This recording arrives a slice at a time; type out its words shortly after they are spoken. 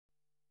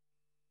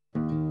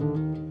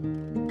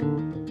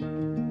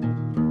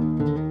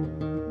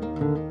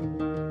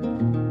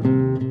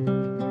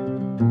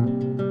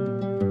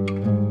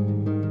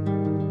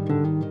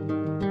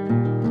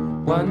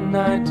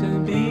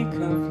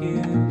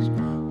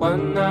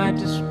One night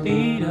to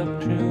speed up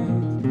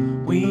truth,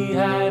 we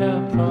had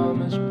a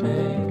promise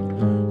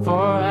made,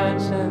 4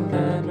 hands and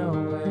then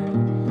away,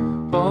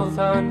 both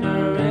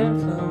under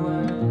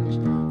influence.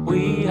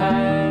 We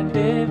had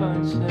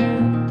divine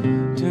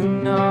sense to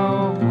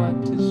know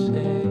what to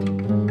say.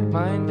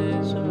 Mind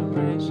is a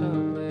razor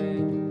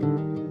blade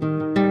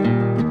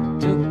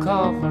to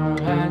call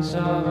for hands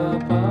of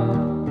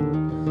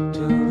above,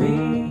 to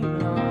lean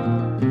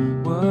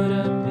on. Would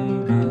it be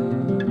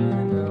good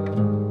enough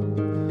for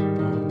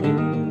me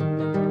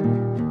now?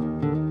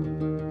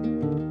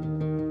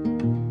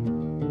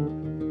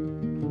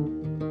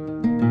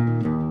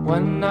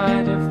 One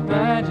night of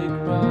magic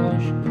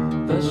rush,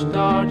 the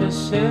start a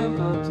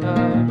simple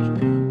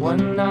touch.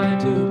 One night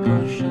to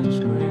push and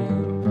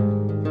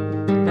scream,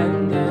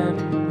 and then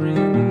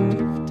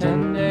relief.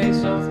 10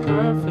 days of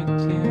perfect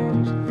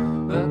tunes,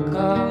 the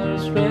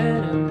colors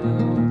red and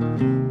blue.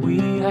 We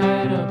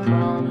had a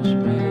promise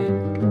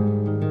made,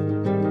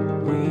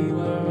 we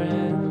were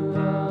in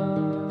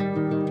love.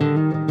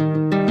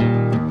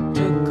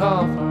 To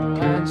call for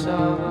hands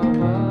of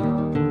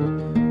above,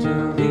 to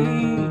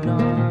lean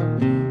on.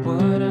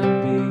 Would it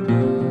be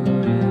good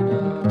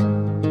enough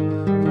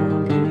for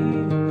me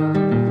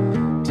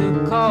now? To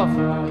call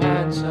for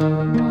hands of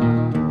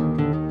above,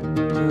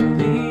 to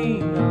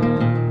lean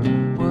on.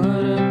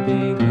 Would it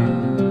be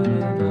good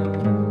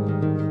enough?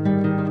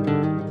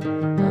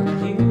 And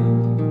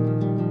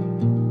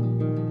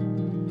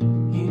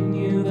you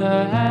knew the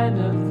hand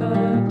of the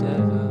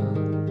devil,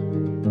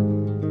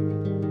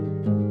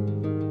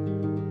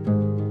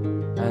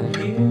 and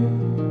you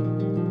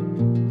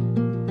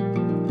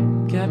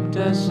kept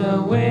us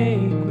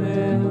awake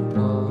with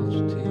false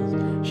teeth,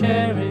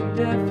 sharing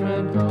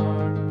different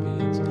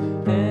heartbeats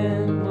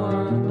in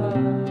one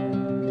life.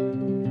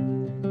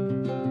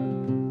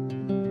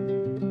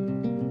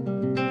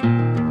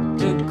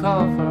 To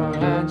call for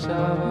hands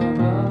of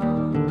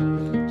above,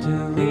 to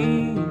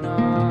lean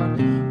on.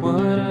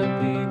 Would it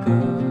be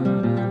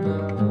good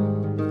enough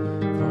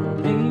for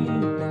me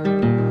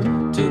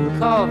now? To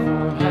call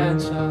for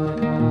hands of